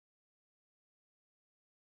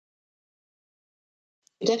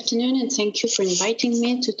Good afternoon, and thank you for inviting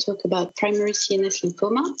me to talk about primary CNS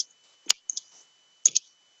lymphoma.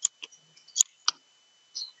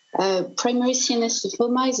 Primary CNS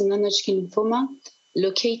lymphoma is a non-Hodgkin lymphoma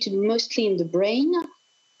located mostly in the brain,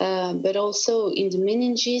 but also in the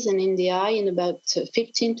meninges and in the eye in about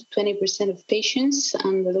 15 to 20% of patients.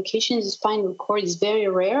 And the location in the spinal cord is very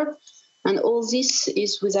rare, and all this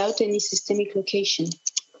is without any systemic location.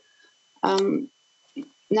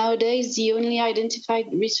 Nowadays, the only identified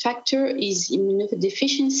risk factor is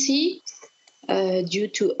immunodeficiency due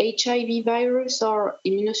to HIV virus or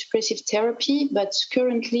immunosuppressive therapy, but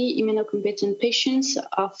currently immunocompetent patients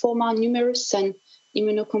are far more numerous than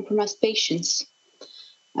immunocompromised patients.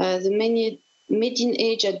 The median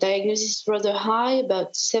age at diagnosis is rather high,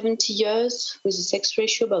 about 70 years, with a sex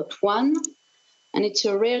ratio about 1. And it's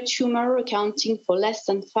a rare tumor accounting for less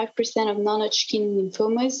than 5% of non-Hodgkin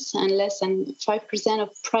lymphomas and less than 5%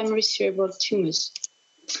 of primary cerebral tumors.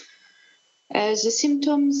 The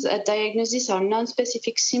symptoms at diagnosis are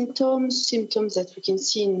non-specific symptoms that we can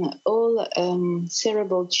see in all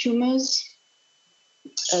cerebral tumors.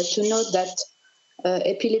 To note that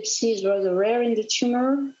epilepsy is rather rare in the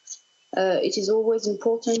tumor. It is always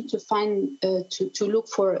important to find to look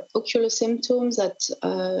for ocular symptoms that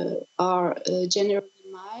are generally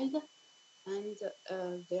mild, and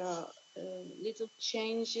there are little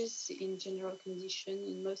changes in general condition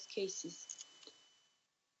in most cases.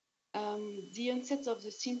 The onset of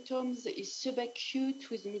the symptoms is subacute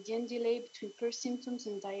with median delay between first symptoms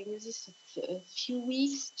and diagnosis of a few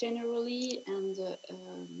weeks generally, and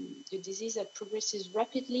the disease that progresses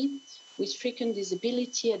rapidly with frequent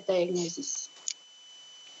disability at diagnosis.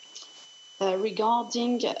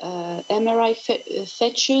 Regarding MRI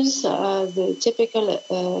features, the typical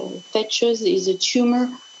features is a tumor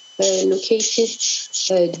located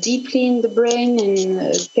deeply in the brain and in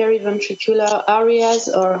periventricular areas,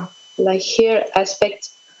 or like here, aspect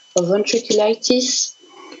of ventriculitis.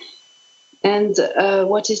 And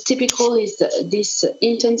what is typical is this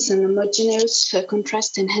intense and homogeneous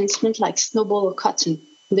contrast enhancement like snowball or cotton.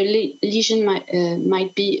 The lesion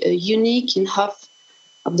might be unique in half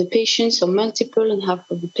of the patients or multiple in half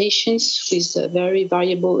of the patients with very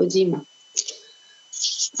variable edema.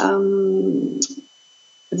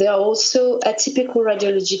 There are also atypical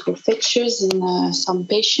radiological features in some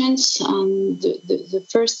patients. The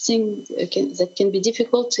first thing that can be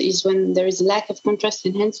difficult is when there is a lack of contrast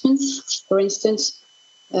enhancement. For instance,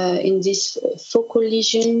 in this focal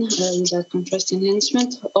lesion without contrast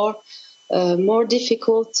enhancement, or more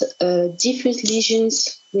difficult diffuse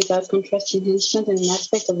lesions without contrast enhancement, and an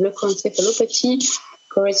aspect of leukoencephalopathy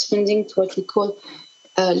corresponding to what we call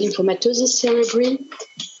lymphomatosis cerebri,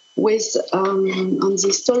 with on the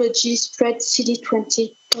histology spread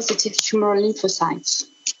CD20 positive tumoral lymphocytes.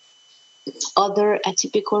 Other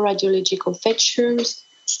atypical radiological features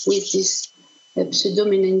with this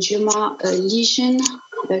pseudomeningioma lesion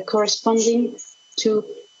corresponding to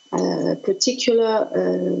particular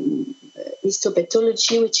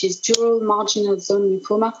histopathology, which is dural marginal zone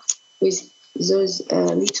lymphoma with those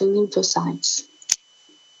little lymphocytes.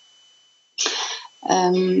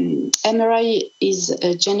 MRI is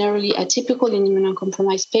generally atypical in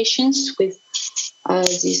immunocompromised patients with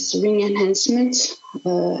this ring enhancement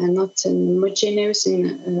and not an homogeneous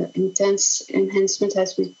and intense enhancement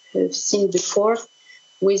as we have seen before,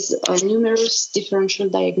 with numerous differential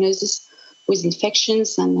diagnoses with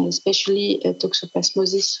infections and especially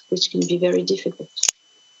toxoplasmosis, which can be very difficult.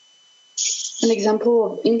 An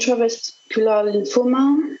example of intravascular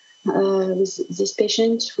lymphoma with this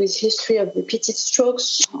patient with history of repeated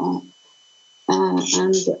strokes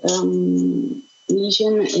and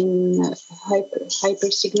lesion in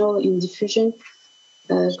hypersignal in diffusion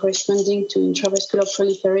corresponding to intravascular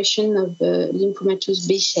proliferation of lymphomatous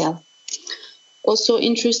B cell. Also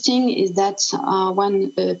interesting is that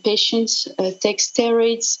when patients take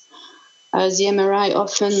steroids, the MRI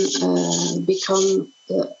often become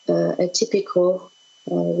atypical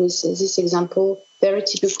with this example, very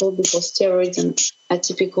typical before steroids and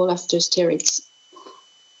atypical after steroids.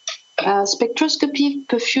 Spectroscopy,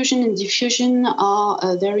 perfusion, and diffusion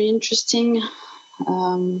are very interesting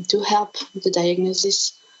to help the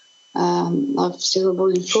diagnosis of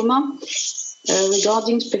cerebral lymphoma.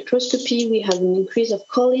 Regarding spectroscopy, we have an increase of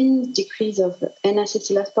choline, decrease of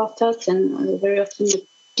N-acetylaspartate, and very often the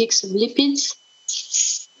peaks of lipids.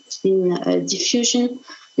 In diffusion,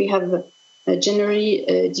 we have generally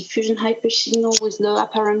diffusion hypersignal with low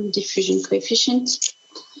apparent diffusion coefficient.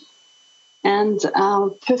 And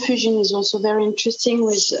perfusion is also very interesting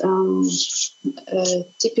with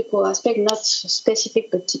typical aspect, not specific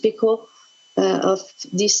but typical, of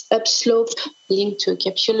this upslope linked to a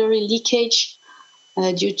capillary leakage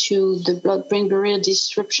due to the blood-brain barrier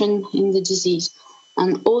disruption in the disease.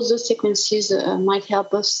 And all those sequences might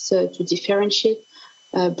help us to differentiate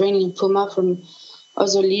brain lymphoma from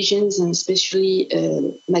other lesions, and especially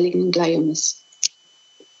malignant gliomas.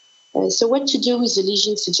 So what to do with the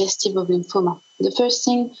lesion suggestive of lymphoma? The first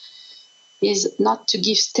thing is not to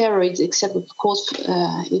give steroids, except, of course,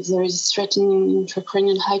 if there is threatening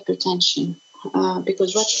intracranial hypertension.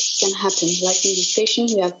 Because what can happen, like in this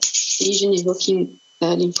patient, we have lesion evoking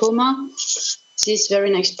lymphoma. This very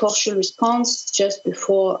nice partial response just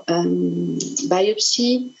before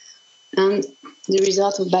biopsy, and the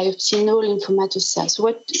result of biopsy, no lymphomatous cells. So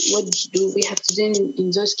what do we have to do in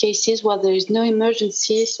those cases? Well, there is no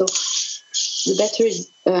emergency, so the better is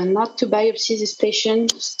not to biopsy this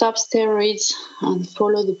patient, stop steroids, and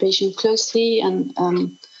follow the patient closely. And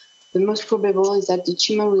the most probable is that the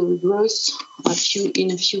tumor will regrow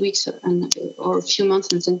in a few weeks or a few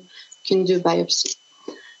months, and then can do a biopsy.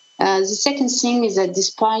 The second thing is that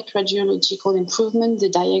despite radiological improvement, the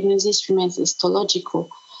diagnosis remains histological,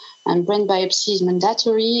 and brain biopsy is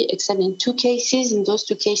mandatory, except in 2 cases. In those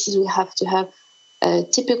 2 cases, we have to have a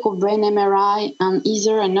typical brain MRI and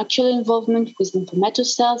either an ocular involvement with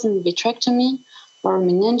lymphomatous cells in the vitrectomy or a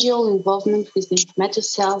meningeal involvement with lymphomatous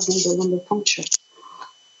cells in the lumbar puncture.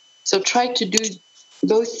 So try to do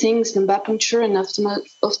both things, lumbar puncture and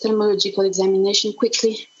ophthalmological examination,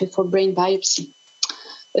 quickly before brain biopsy.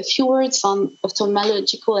 A few words on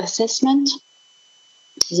ophthalmological assessment.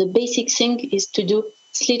 The basic thing is to do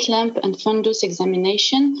slit lamp and fundus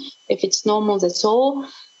examination. If it's normal, that's all.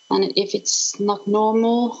 And if it's not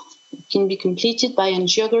normal, it can be completed by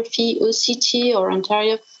angiography, OCT, or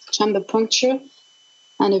anterior chamber puncture,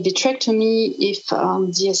 and a vitrectomy if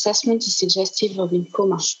the assessment is suggestive of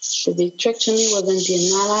lymphoma. The vitrectomy will then be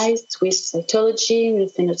analyzed with cytology,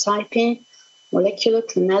 phenotyping, molecular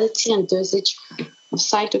clonality, and dosage of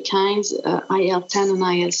cytokines IL-10 and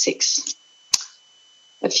IL-6.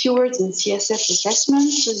 A few words on CSF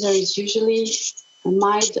assessment. So there is usually a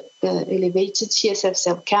mild elevated CSF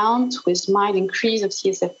cell count with mild increase of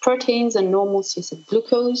CSF proteins and normal CSF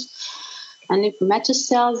glucose. And lymphomatous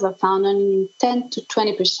cells are found only in 10 to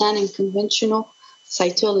 20% in conventional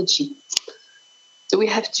cytology. So we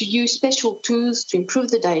have to use special tools to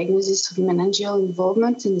improve the diagnosis of meningeal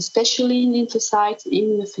involvement, and especially lymphocyte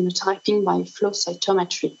immunophenotyping by flow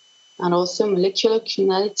cytometry, and also molecular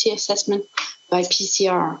clonality assessment by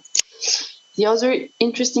PCR. The other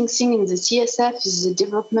interesting thing in the CSF is the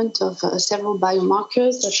development of several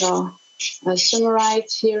biomarkers that are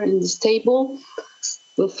summarized here in this table.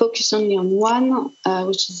 We'll focus only on one,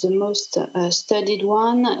 which is the most studied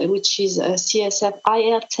one, which is CSF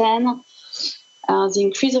IL-10. The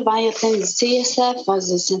increase of IL-10 in the CSF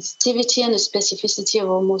has a sensitivity and a specificity of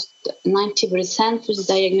almost 90% for the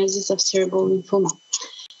diagnosis of cerebral lymphoma.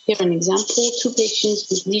 Here an example, 2 patients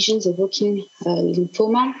with lesions evoking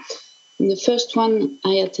lymphoma. In the first one,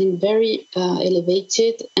 IL-10 very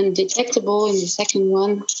elevated and detectable. In the second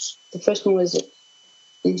one, the first one was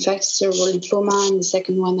in fact cerebral lymphoma, and the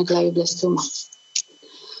second one a glioblastoma.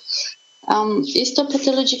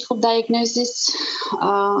 Histopathological diagnosis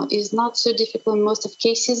is not so difficult in most of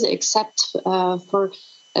cases, except for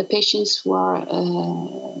patients who are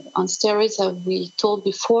on steroids, as we told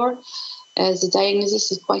before. The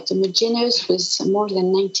diagnosis is quite homogeneous, with more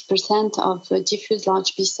than 90% of diffuse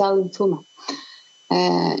large B-cell lymphoma.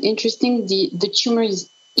 Interesting, the tumor is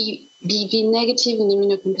EBV negative in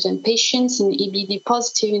immunocompetent patients and EBV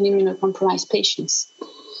positive in immunocompromised patients.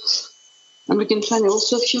 And we can find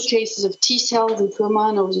also a few cases of T-cell lymphoma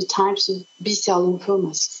and other types of B-cell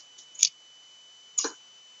lymphomas.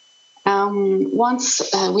 Once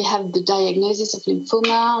we have the diagnosis of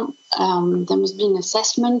lymphoma, there must be an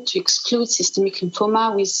assessment to exclude systemic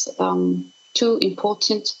lymphoma with 2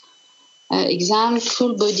 important exams,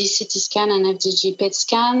 full body CT scan and FDG PET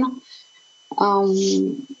scan.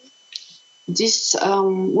 This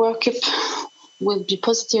workup will be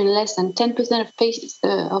positive in less than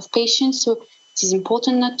 10% of patients, so it is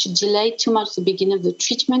important not to delay too much the beginning of the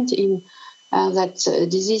treatment in that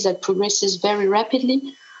disease that progresses very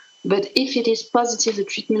rapidly. But if it is positive, the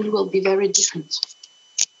treatment will be very different.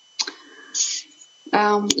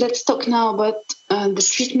 Let's talk now about the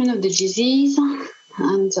treatment of the disease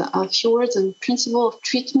and a few words on the principle of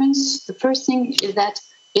treatments. The first thing is that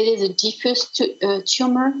it is a diffuse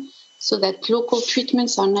tumor, so that local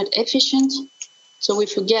treatments are not efficient. So we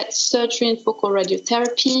forget surgery and focal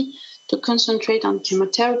radiotherapy to concentrate on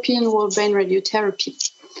chemotherapy and whole brain radiotherapy.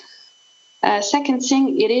 Second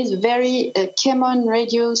thing, it is very chemo and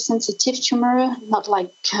radio-sensitive tumor, not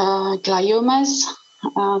like gliomas.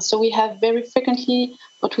 So we have very frequently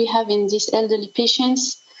what we have in these elderly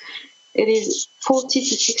patients. It is 40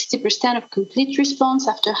 to 60% of complete response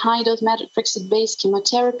after high-dose methotrexate-based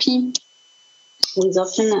chemotherapy, with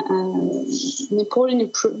often an important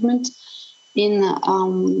improvement in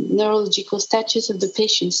neurological status of the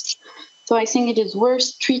patients. So I think it is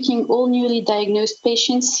worth treating all newly diagnosed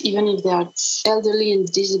patients, even if they are elderly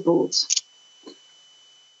and disabled.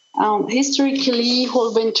 Historically,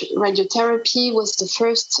 whole brain radiotherapy was the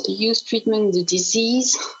first used treatment in the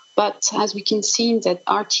disease, but as we can see in that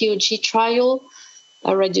RTOG trial,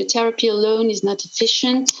 radiotherapy alone is not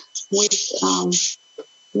efficient, with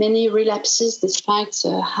many relapses despite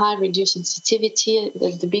high radiosensitivity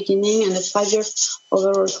at the beginning and a 5-year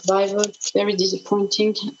overall survival, very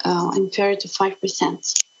disappointing, inferior to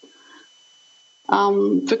 5%.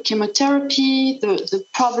 For chemotherapy, the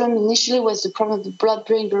problem initially was the problem of the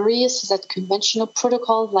blood-brain barrier, so that conventional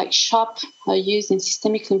protocols like SHOP used in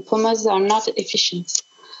systemic lymphomas are not efficient.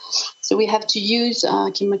 So we have to use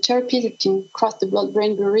chemotherapy that can cross the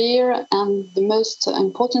blood-brain barrier, and the most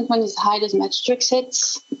important one is high-dose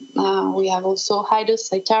methotrexate. We have also high-dose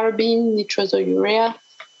cytarabine, nitrosourea,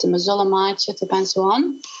 temozolomide, yatep, and so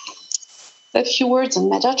on. A few words on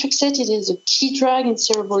methotrexate. It is a key drug in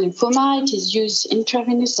cerebral lymphoma. It is used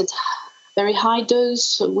intravenous at very high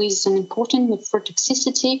dose with an important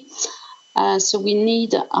nephrotoxicity. So we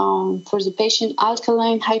need, for the patient,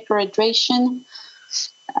 alkaline hyperhydration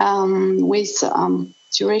with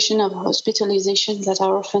duration of hospitalization that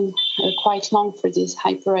are often quite long for this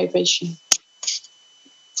hyperhydration.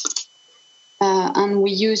 And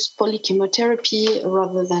we use polychemotherapy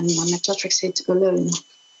rather than methotrexate alone.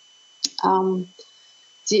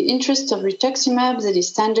 The interest of rituximab, that is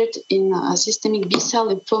standard in systemic B-cell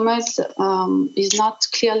lymphomas, is not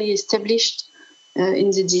clearly established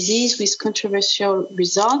in the disease, with controversial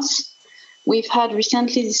results. We've had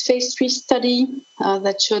recently this phase 3 study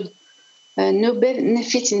that showed no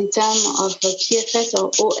benefit in terms of PFS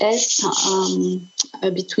or OS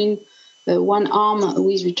between one arm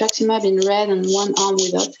with rituximab in red and one arm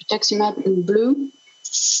without rituximab in blue.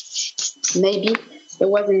 Maybe there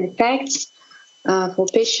was an effect for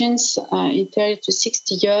patients inferior to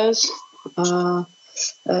 60 years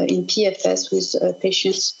in PFS with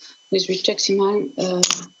patients with rituximab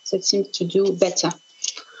that seems to do better.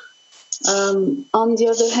 On the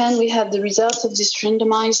other hand, we have the results of this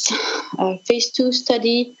randomized phase 2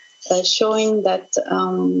 study showing that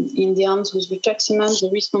in the arms with rituximab, the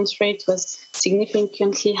response rate was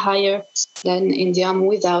significantly higher than in the arm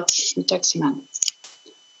without rituximab.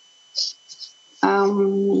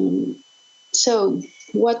 So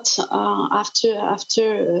what after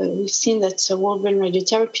we've seen that whole brain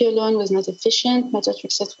radiotherapy alone was not efficient,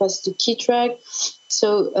 methotrexate was the key drug.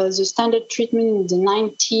 So the standard treatment in the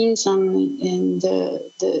 19s and in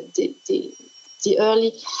the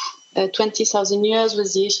early 20,000 years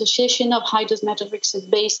was the association of high-dose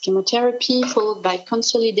methotrexate-based chemotherapy followed by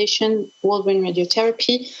consolidation whole brain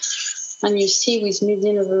radiotherapy. And you see with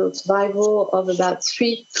median overall survival of about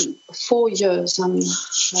 3 to 4 years and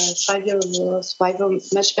 5-year overall survival,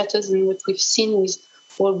 much better than what we've seen with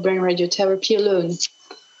whole brain radiotherapy alone.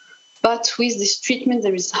 But with this treatment,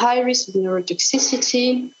 there is high risk of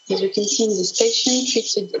neurotoxicity. As you can see in this patient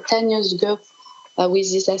treated 10 years ago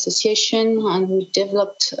with this association, and we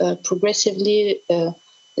developed progressively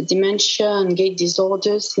dementia and gait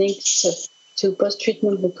disorders linked to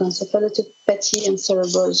post-treatment leukoencephalopathy and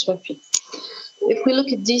cerebral atrophy. If we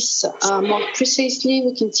look at this more precisely,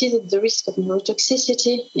 we can see that the risk of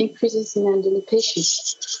neurotoxicity increases in elderly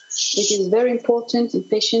patients. It is very important in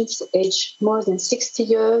patients aged more than 60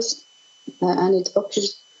 years, and it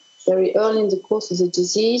occurs very early in the course of the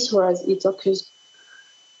disease, whereas it occurs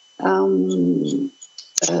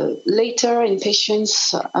later in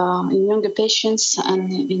patients, in younger patients,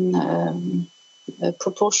 and in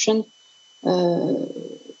proportion,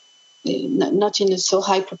 not in a so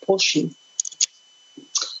high proportion.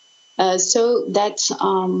 So that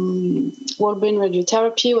whole brain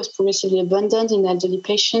radiotherapy was progressively abandoned in elderly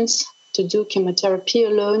patients to do chemotherapy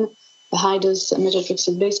alone, a high-dose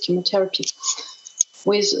methotrexate-based chemotherapy,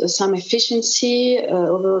 with some efficiency,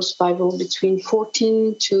 overall survival between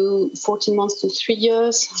 14 months to 3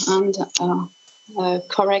 years, and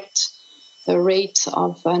correct rate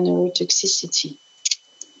of neurotoxicity.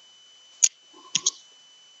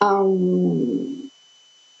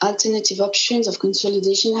 Alternative options of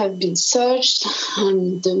consolidation have been searched,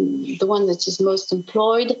 and the one that is most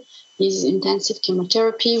employed is intensive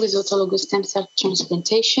chemotherapy with autologous stem cell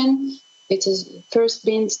transplantation. It has first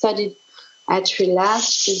been studied at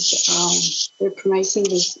relapse with very promising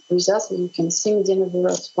results. As you can see, median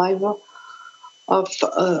overall survival of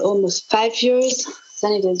almost 5 years.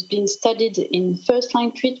 Then it has been studied in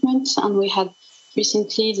first-line treatment, and we had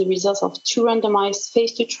recently the results of 2 randomized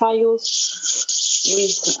phase 2 trials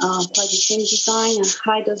with quite the same design, a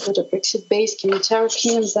high-dose methotrexate-based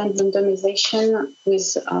chemotherapy, and then randomization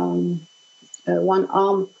with one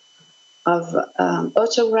arm of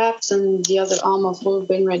autografts and the other arm of whole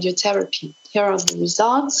brain radiotherapy. Here are the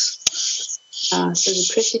results. So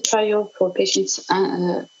the Pitié trial for patients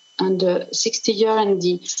under 60 years and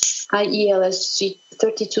the IELSC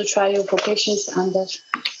 32 trial for patients under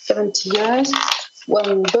 70 years. Well,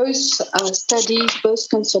 in both studies, both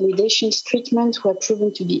consolidations treatments were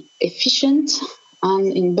proven to be efficient,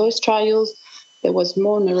 and in both trials, there was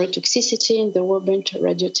more neurotoxicity in the whole brain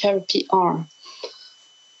radiotherapy arm.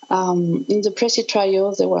 In the Pitié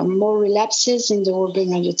trial, there were more relapses in the whole brain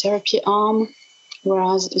radiotherapy arm,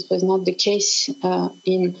 whereas it was not the case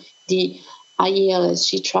in the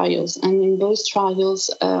IELSC trials. And in both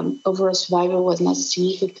trials, overall survival was not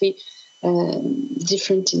significantly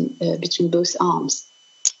different between both arms.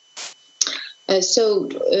 So,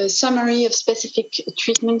 a summary of specific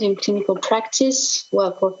treatment in clinical practice.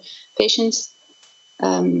 Well, for patients,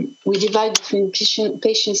 we divide between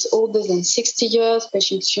patients older than 60 years,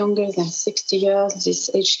 patients younger than 60 years.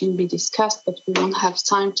 This age can be discussed, but we won't have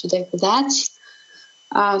time today for that.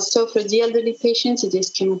 So for the elderly patients, it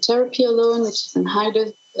is chemotherapy alone, which is a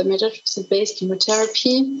high-dose methotrexate-based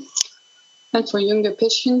chemotherapy. And for younger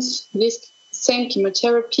patients, this same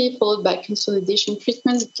chemotherapy followed by consolidation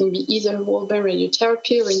treatment. It can be either whole brain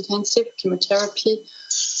radiotherapy or intensive chemotherapy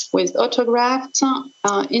with autograft.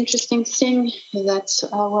 Interesting thing is that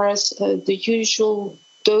whereas the usual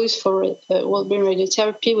dose for whole brain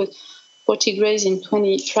radiotherapy was 40 grays in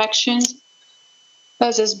 20 fractions,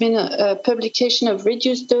 there's been a publication of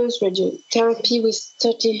reduced dose radiotherapy with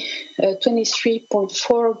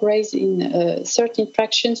 23.4 grays in 13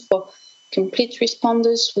 fractions for complete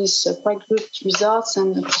responders with quite good results,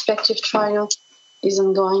 and a prospective trial is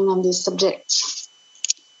ongoing on this subject.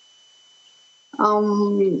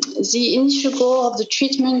 The initial goal of the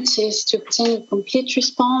treatment is to obtain a complete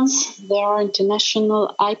response. There are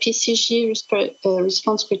international IPCG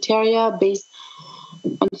response criteria based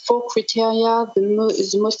on 4 criteria, the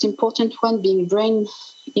most important one being brain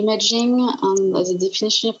imaging. And the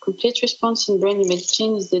definition of complete response in brain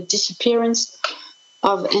imaging is the disappearance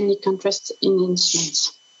of any contrast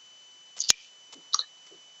enhancements.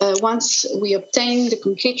 Once we obtain the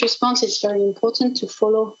complete response, it's very important to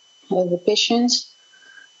follow the patients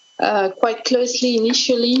quite closely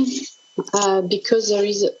initially because there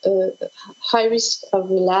is a high risk of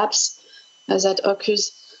relapse that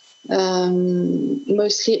occurs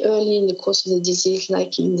mostly early in the course of the disease,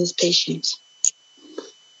 like in this patient.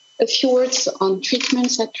 A few words on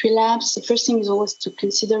treatments at relapse. The first thing is always to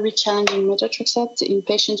consider rechallenging methotrexate in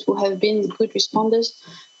patients who have been good responders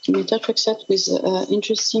to methotrexate with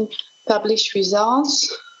interesting published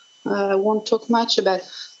results. I won't talk much about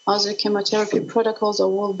other chemotherapy protocols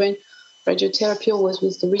or whole brain radiotherapy, always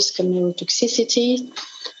with the risk of neurotoxicity.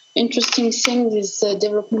 Interesting thing is the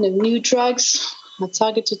development of new drugs,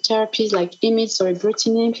 targeted therapies like NMICS or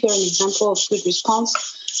ibrutinib. Here an example of good response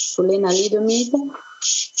for lenalidomide.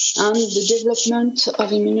 And the development of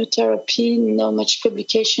immunotherapy, not much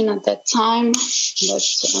publication at that time, but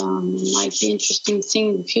might be interesting thing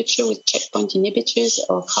in the future with checkpoint inhibitors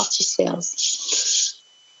or CAR T cells.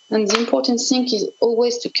 And the important thing is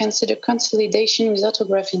always to consider consolidation with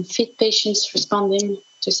autograft in fit patients responding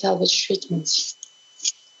to salvage treatments.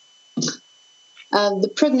 The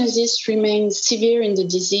prognosis remains severe in the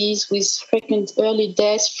disease with frequent early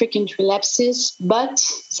deaths, frequent relapses, but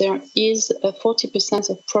there is a 40%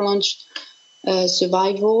 of prolonged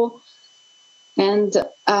survival, and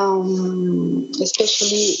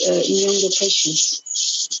especially in younger patients.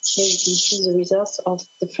 Here you can see the results of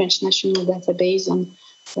the French National Database on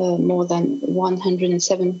more than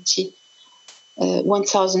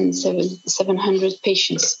 1,700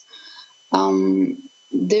 patients.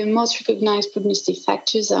 The most recognized prognostic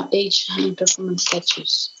factors are age and performance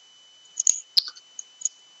status.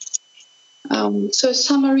 So a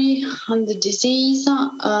summary on the disease.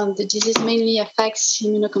 The disease mainly affects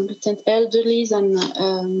immunocompetent elderly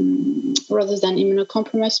rather than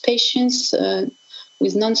immunocompromised patients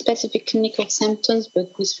with non-specific clinical symptoms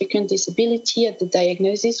but with frequent disability at the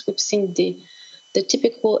diagnosis. We've seen the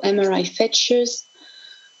typical MRI features,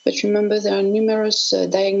 but remember there are numerous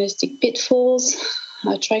diagnostic pitfalls.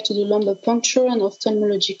 Try to do lumbar puncture and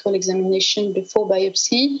ophthalmological examination before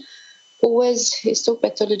biopsy. always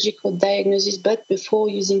histopathological diagnosis, but before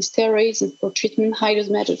using steroids and for treatment, high-dose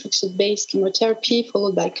methotrexate-based chemotherapy,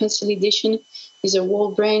 followed by consolidation, either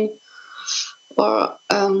whole brain or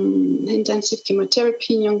intensive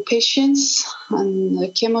chemotherapy in young patients, and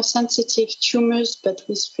chemosensitive tumors, but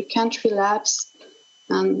with frequent relapse,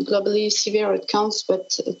 and globally severe outcomes,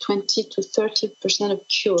 but 20 to 30% of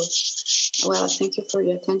cure. Well, thank you for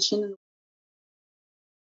your attention.